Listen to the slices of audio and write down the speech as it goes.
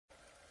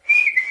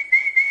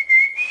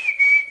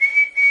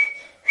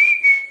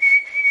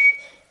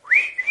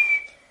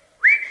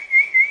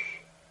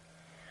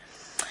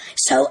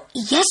So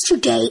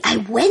yesterday I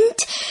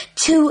went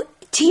to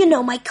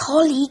my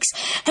colleagues,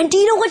 and do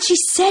you know what she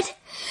said?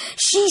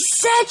 She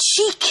said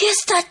she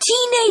kissed a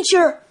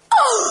teenager.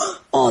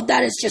 Oh,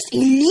 that is just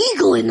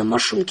illegal in the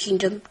Mushroom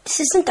Kingdom. This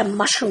isn't the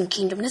Mushroom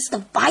Kingdom, this is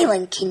the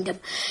Violent Kingdom.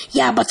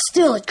 Yeah, but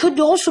still, it could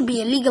also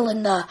be illegal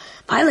in the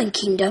Violent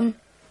Kingdom.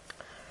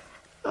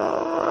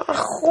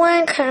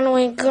 When can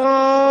we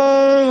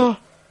go?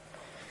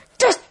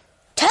 Just,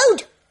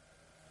 Toad!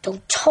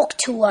 Don't talk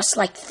to us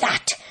like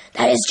that.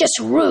 That is just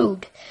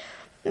rude.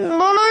 But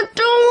I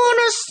don't want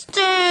to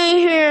stay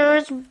here.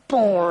 It's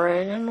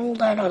boring and all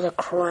that other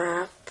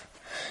crap.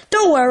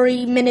 Don't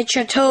worry,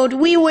 Miniature Toad.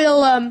 We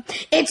will,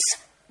 it's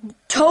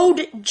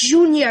Toad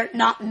Jr.,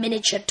 not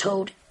Miniature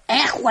Toad.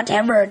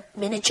 Whatever.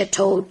 Miniature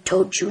Toad,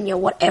 Toad Jr.,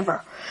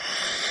 whatever.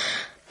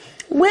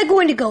 We're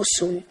going to go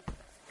soon.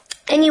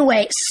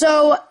 Anyway,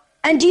 so,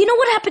 and do you know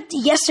what happened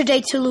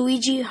yesterday to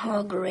Luigi?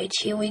 Oh, great.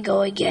 Here we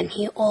go again.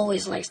 He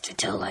always likes to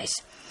tell lies.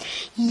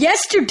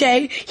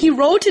 Yesterday, he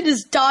wrote in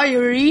his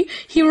diary,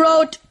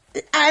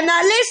 I'm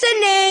not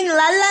listening,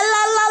 la la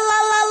la la la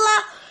la la.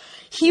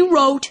 He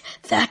wrote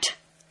that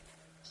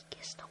he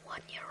kissed a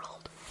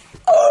 1-year-old.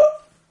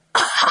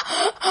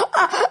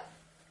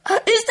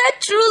 Is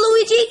that true,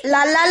 Luigi?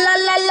 La la la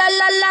la la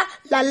la la,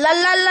 la la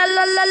la la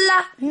la la la.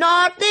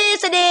 Not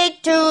listening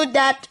to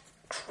that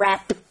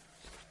crap.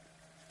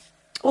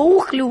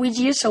 Oh,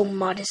 Luigi, you're so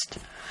modest.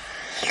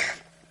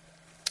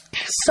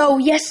 So,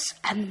 yes,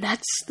 and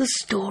that's the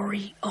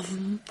story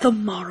of the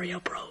Mario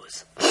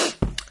Bros.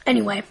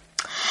 Anyway,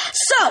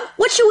 so,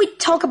 what should we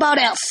talk about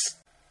else?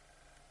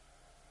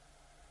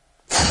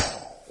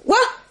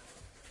 What?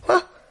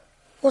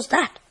 What's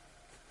that?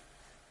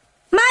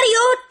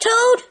 Mario,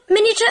 Toad,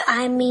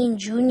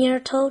 Junior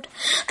Toad.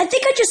 I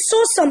think I just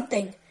saw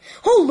something.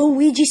 Oh,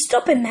 Luigi,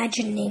 stop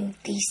imagining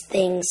these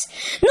things.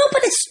 No,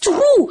 but it's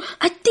true.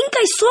 I think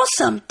I saw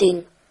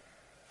something.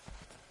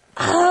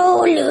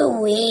 Oh,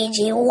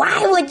 Luigi,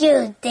 why would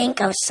you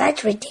think of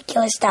such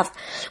ridiculous stuff?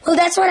 Well,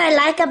 that's what I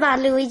like about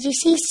Luigi.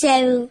 He's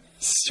so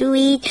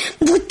sweet.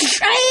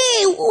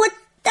 Hey, what?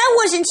 That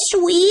wasn't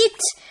sweet.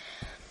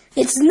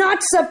 It's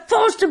not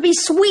supposed to be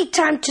sweet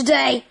time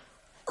today.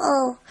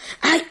 Oh,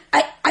 I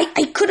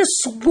could have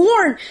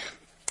sworn.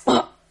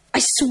 I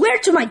swear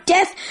to my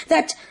death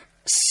that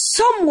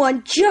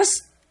someone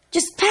just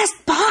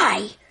passed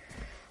by.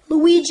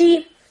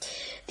 Luigi,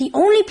 the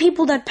only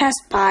people that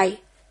passed by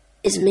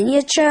is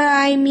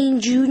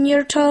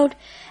Junior Toad,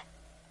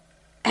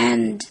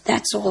 and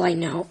that's all I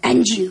know.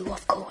 And you,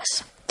 of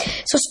course.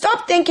 So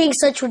stop thinking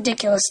such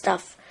ridiculous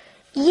stuff.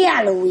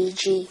 Yeah,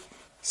 Luigi.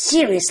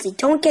 Seriously,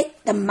 don't get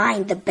the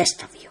mind the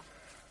best of you.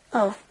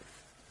 Oh,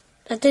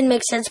 that didn't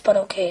make sense, but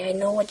okay, I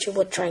know what you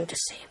were trying to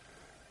say.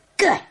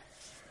 Good.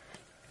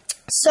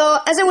 So,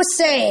 as I was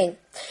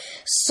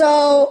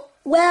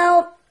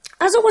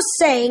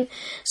saying,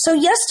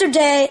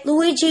 yesterday,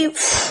 Luigi...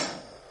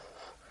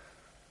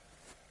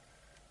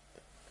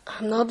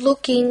 I'm not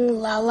looking.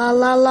 La la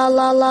la la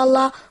la la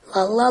la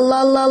la la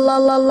la la la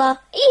la la.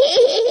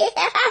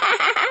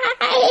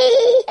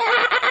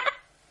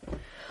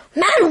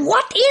 Man,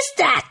 what is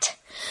that?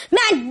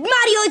 Man,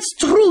 Mario, it's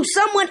true.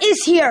 Someone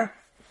is here.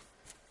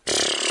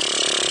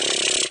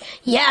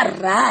 Yeah,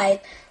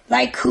 right.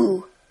 Like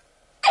who?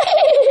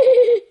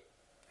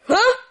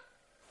 Huh?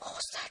 What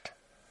was that?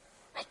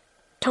 I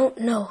don't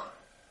know.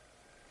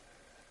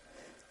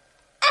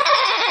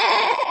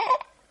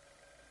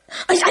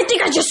 I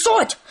think I just saw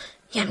it.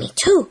 Yeah, me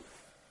too.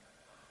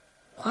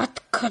 What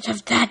could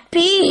have that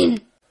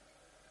been?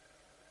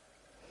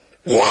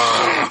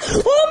 Yeah!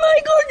 Oh my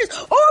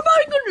goodness! Oh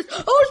my goodness!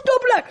 Oh,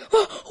 stop black!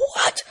 Oh,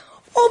 what?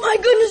 Oh my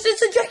goodness!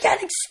 It's a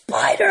gigantic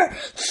spider!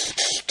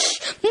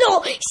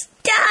 No!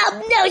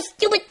 Stop! No,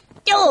 stupid!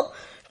 No!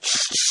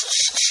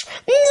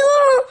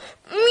 No!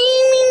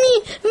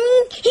 Me!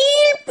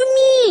 Help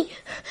me!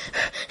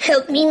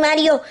 Help me,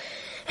 Mario!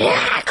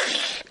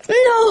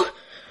 No!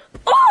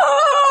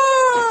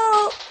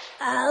 Oh!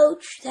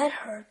 Ouch, that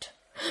hurt.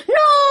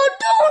 No,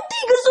 don't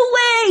take us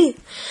away!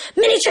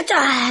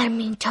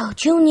 Toad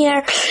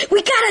Jr.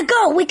 We gotta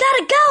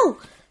go!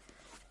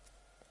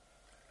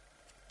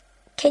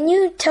 Can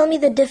you tell me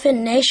the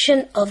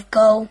definition of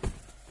go?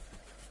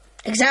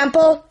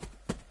 Example?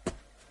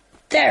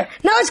 There.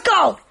 Now let's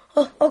go!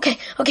 Oh, okay.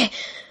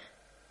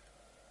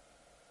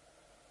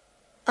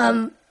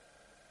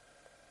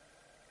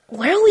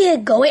 Where are we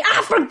going?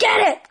 Forget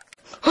it!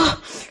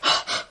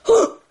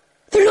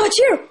 They're not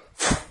here!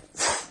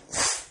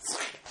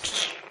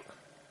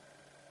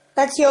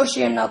 That's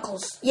Yoshi and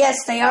Knuckles.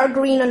 Yes, they are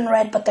green and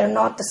red, but they're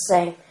not the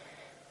same.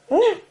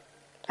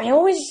 I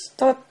always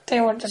thought they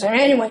were the same.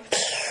 Anyway.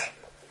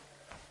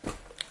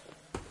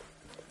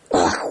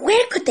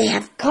 Where could they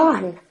have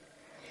gone?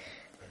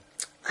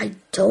 I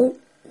don't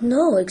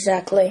know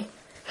exactly.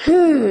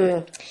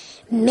 Maybe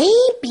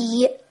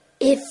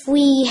if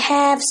we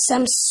have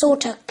some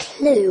sort of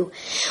clue.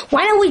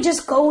 Why don't we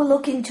just go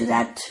look into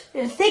that?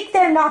 I think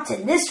they're not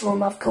in this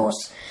room, of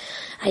course.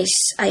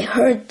 I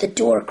heard the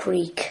door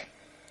creak.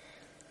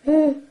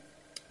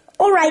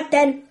 All right,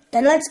 then.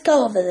 Then let's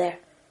go over there.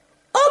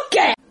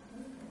 Okay.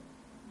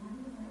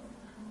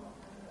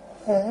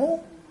 Huh?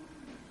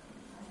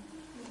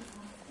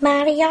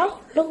 Mario,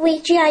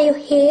 Luigi, are you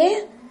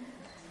here?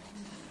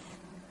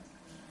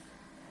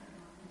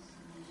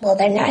 Well,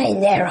 they're not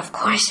in there, of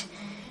course.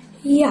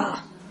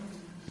 Yeah.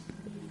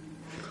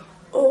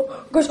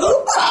 Oh, goes.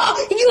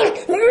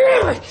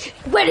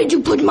 Where did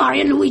you put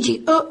Mario and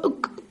Luigi?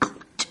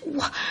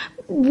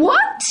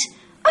 What?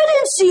 I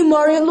didn't see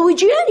Mario and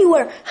Luigi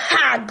anywhere.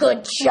 Ha,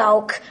 good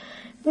joke.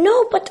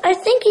 No, but I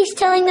think he's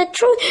telling the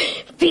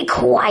truth. Be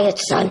quiet,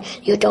 son.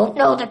 You don't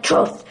know the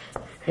truth.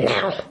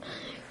 Now,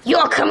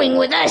 you're coming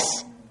with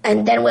us,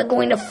 and then we're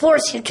going to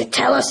force you to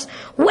tell us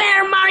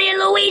where Mario and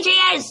Luigi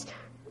is.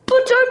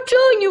 But I'm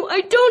telling you,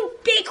 I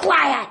don't. Be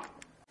quiet.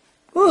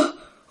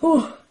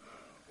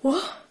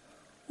 What?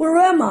 Where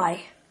am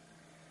I?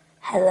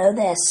 Hello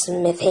there,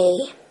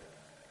 Smithy.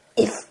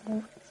 If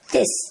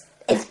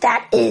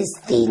that is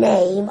the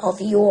name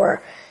of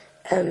your,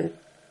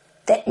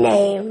 that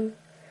name.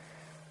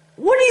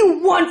 What do you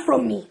want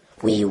from me?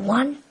 We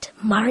want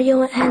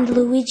Mario and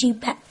Luigi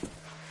back.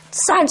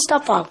 Sign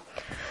stuff out.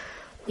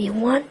 We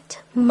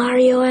want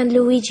Mario and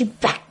Luigi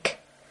back.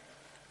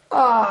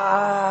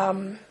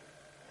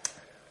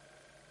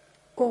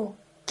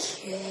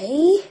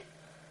 Okay.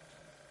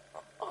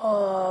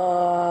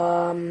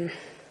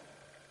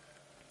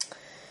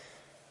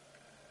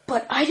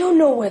 But I don't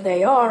know where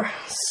they are.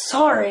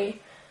 Sorry.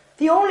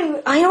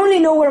 I only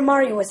know where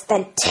Mario is.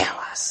 Then tell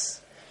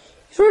us.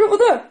 He's right over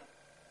there.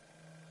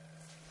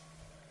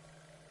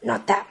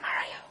 Not that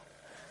Mario.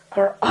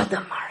 Or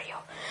other Mario.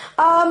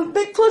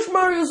 Big Plush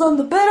Mario's on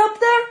the bed up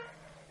there?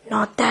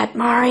 Not that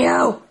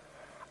Mario.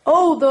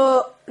 Oh,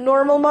 the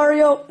normal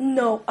Mario?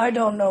 No, I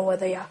don't know where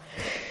they are.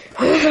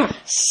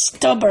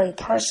 Stubborn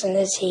person,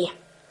 is he?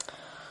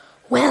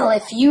 Well,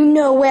 if you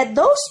know where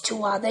those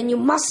two are, then you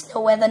must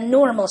know where the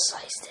normal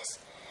sized is.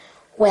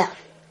 Well,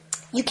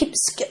 you keep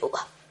skill.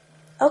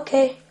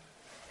 Okay.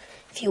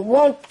 If you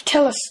won't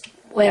tell us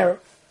where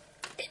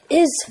it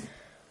is,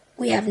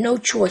 we have no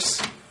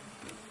choice.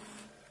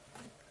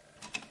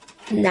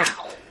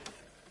 Now.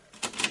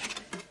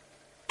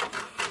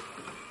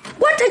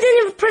 What? I didn't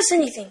even press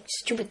anything.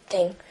 Stupid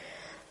thing.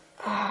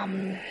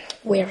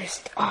 Where is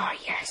it? Ah,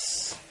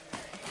 yes.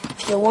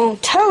 If you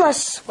won't tell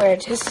us where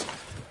it is,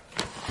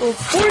 we'll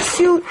force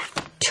you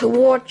to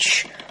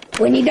watch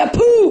Winnie the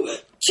Pooh,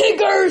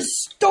 Tigger's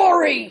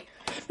story.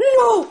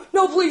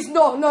 No, please,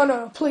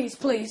 no,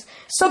 please.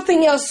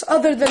 Something else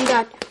other than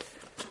that.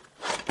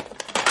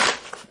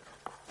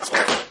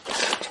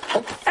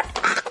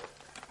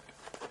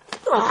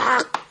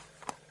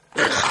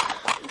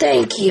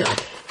 Thank you.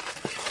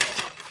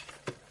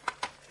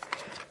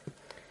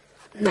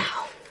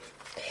 Now,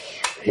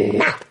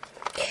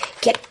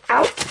 get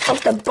out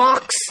of the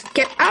box.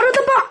 Get out of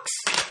the box.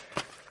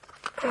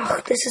 Oh,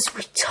 this is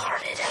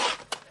retarded.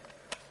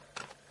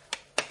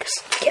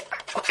 Just get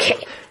out.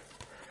 Okay.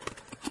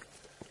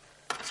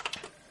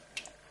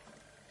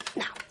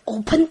 Now,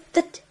 open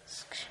the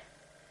disc.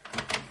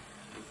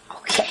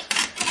 Okay.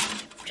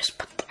 Just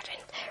put that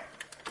in there.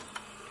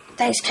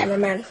 Thanks,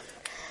 cameraman.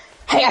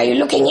 Hey, are you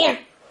looking here?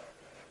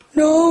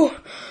 No,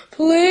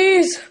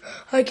 please.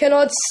 I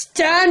cannot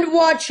stand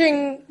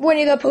watching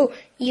Winnie the Pooh.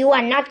 You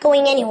are not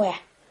going anywhere.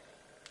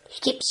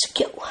 Keep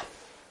still.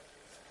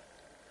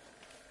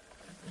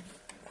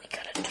 We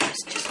gotta do this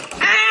just...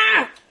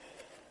 Ah!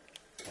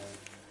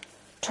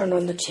 Turn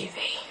on the TV.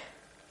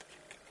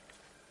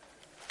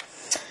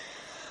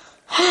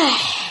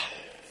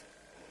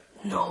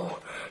 No,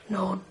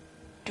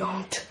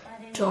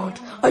 don't.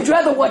 I'd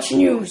rather watch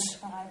news.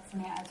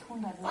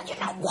 Well, you're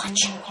not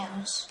watching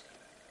news.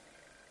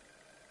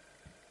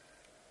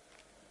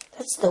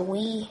 That's the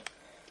Wii.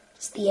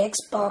 It's the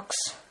Xbox.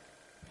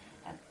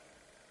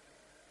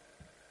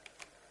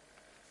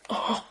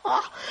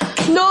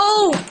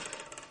 No,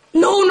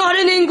 not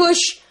in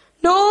English.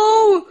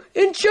 No,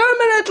 in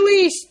German at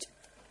least.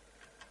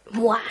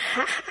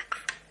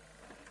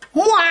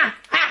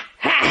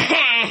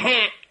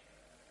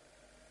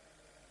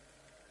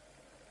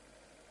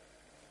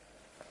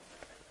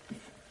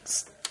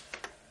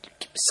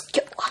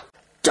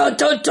 Dun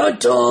dun dun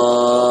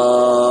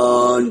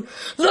dun!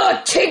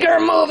 The Tigger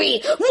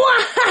movie!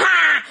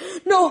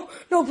 No,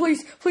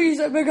 please,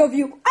 I beg of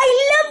you. I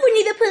love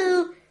Winnie the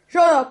Pooh.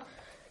 Shut up.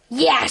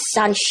 Yeah,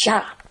 son,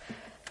 shut up.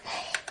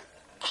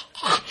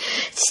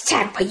 It's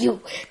time for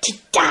you to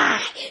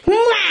die.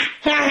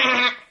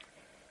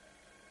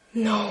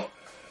 No.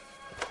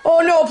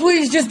 Oh no,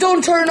 please, just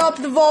don't turn up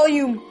the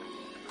volume.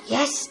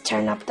 Yes,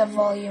 turn up the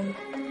volume.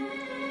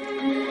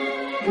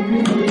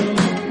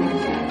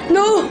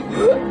 No!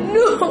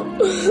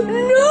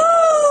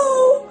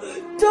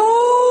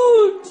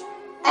 Don't!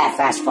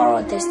 Fast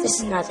forward this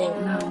is nothing.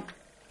 No.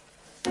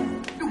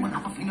 You will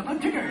have a thing about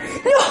Tigger.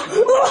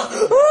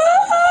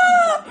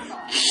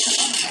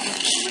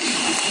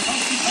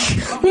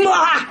 No!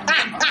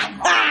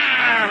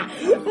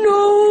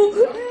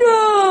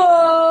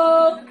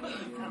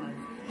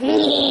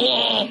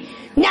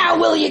 Now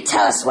will you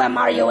tell us where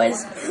Mario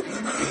is?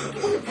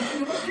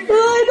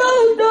 I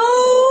don't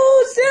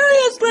know!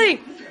 explain.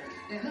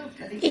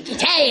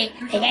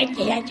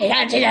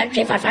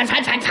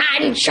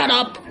 Fine, shut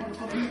up.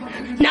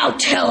 Now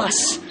tell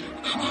us.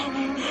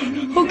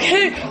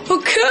 Okay.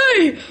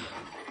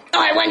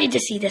 I want you to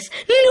see this.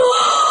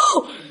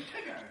 No!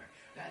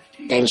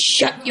 Then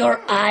shut your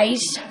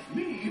eyes.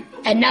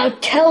 And now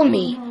tell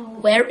me,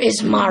 where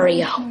is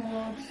Mario?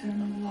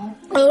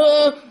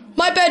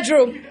 My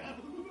bedroom.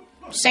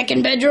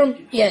 Second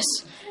bedroom? Yes.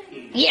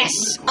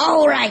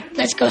 All right.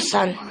 Let's go,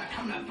 son.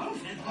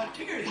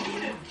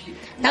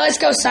 Now let's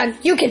go, son.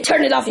 You can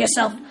turn it off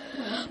yourself.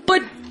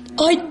 But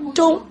I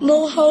don't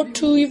know how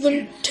to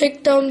even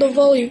take down the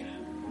volume.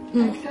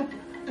 Except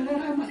that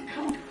I must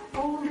count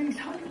all these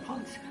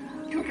hydropons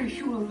to be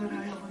sure that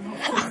I have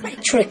enough. I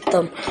tricked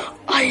them.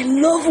 I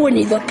love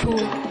Winnie the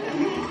Pooh.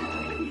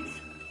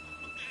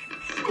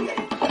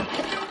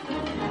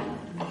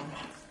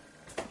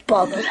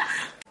 Bother.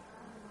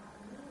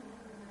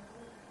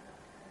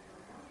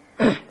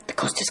 The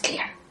coast is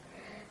clear.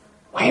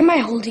 Why am I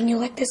holding you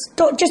like this?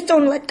 Don't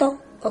let go.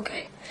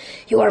 Okay.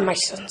 You are my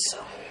son, so.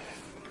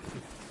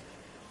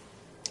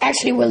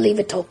 Actually, we'll leave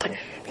it open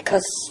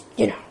because,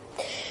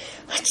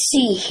 Let's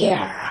see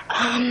here.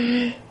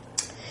 I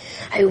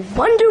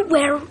wonder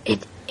where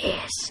it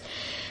is.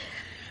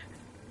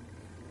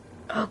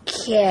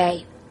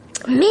 Okay.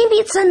 Maybe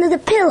it's under the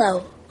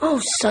pillow.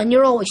 Oh, son,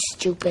 you're always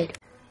stupid.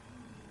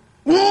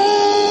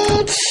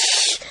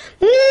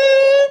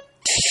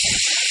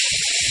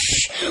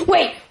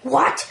 Wait,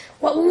 what?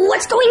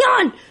 What's going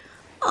on?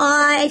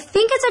 I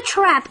think it's a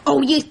trap.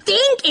 Oh, you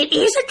think it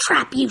is a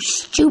trap, you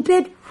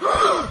stupid?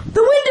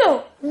 The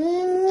window!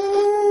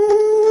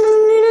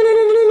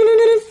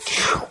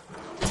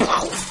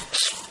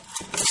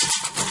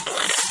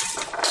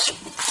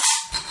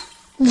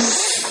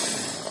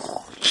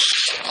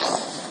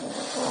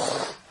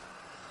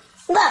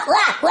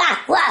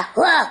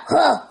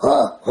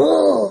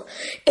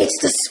 It's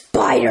the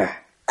spider.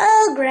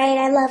 Oh, great,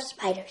 I love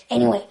spiders.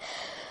 Anyway.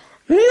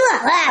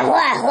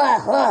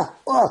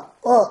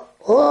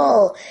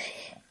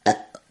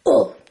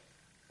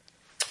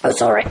 Oh,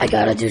 sorry, I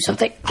gotta do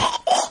something.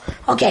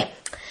 Okay,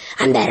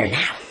 I'm better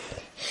now.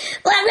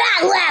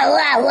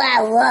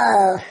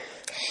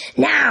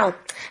 Now,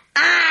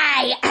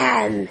 I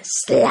am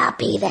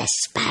Sloppy the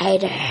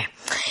Spider,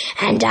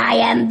 and I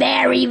am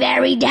very,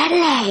 very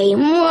deadly.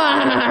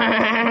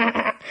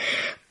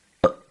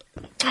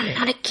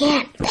 Not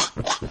again.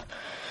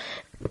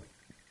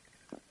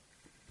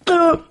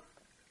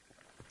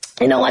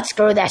 You know what?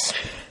 Screw this.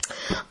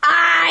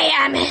 I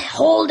am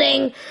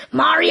holding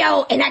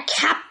Mario in a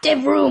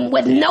captive room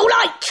with no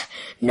light,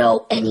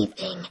 no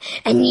anything,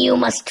 and you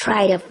must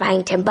try to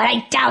find him, but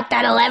I doubt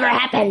that'll ever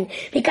happen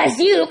because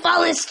you've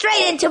fallen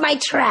straight into my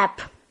trap.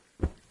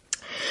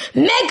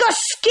 Mega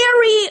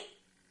scary.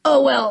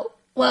 Oh,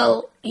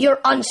 well, you're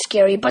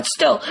unscary, but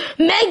still,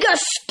 mega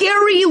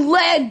scary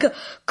leg,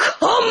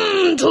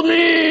 come to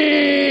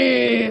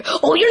me.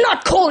 Oh, you're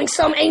not calling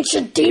some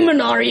ancient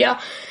demon, are ya?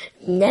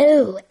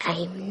 No,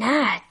 I'm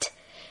not.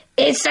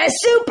 It's a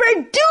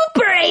super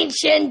duper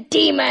ancient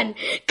demon.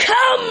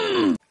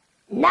 Come!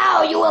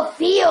 Now you will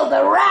feel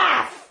the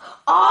wrath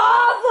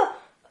of,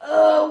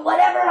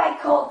 whatever I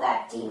call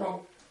that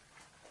demon.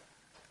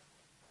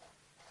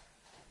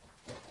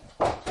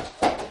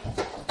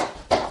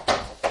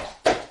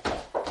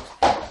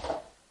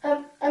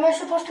 Am I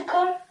supposed to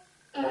come?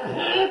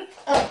 Mm-hmm.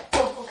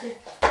 Oh, okay.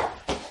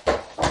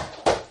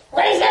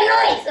 What is that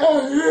noise?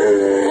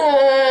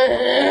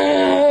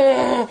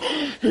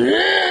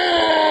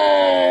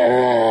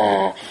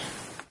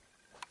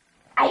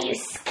 Are you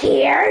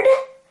scared?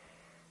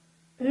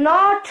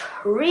 Not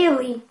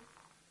really.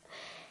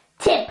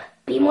 Tip,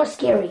 be more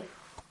scary.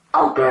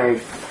 Okay.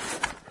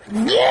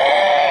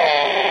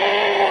 Yeah!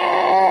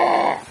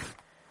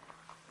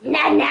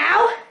 Not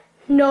now?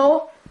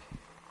 No.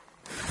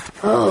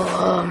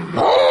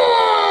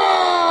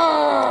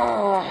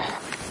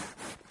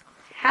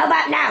 How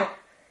about now?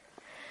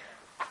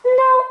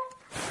 No.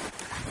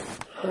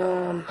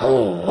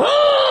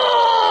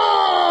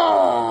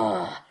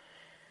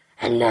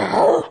 And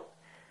now?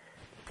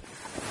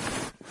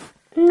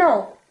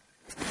 No.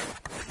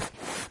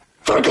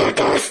 Forget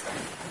this.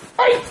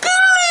 I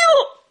kill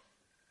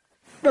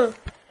you!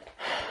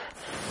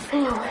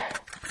 Anyway.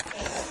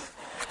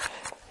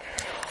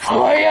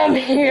 I am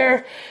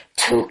here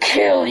to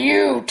kill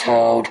you,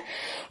 Toad.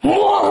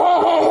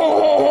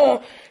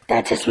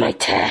 That is my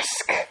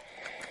task.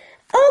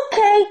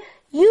 Okay,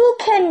 you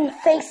can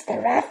face the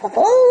wrath of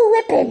old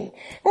Whippin.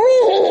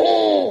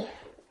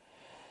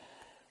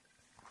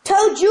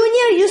 Toad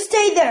Jr., you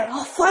stay there.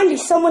 Oh, finally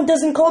someone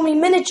doesn't call me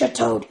Miniature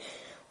Toad.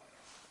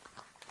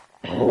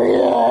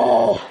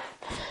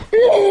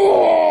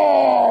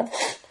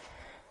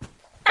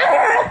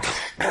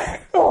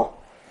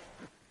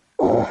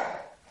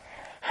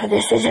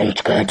 This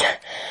isn't good.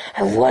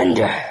 I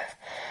wonder,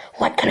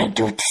 what can I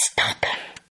do to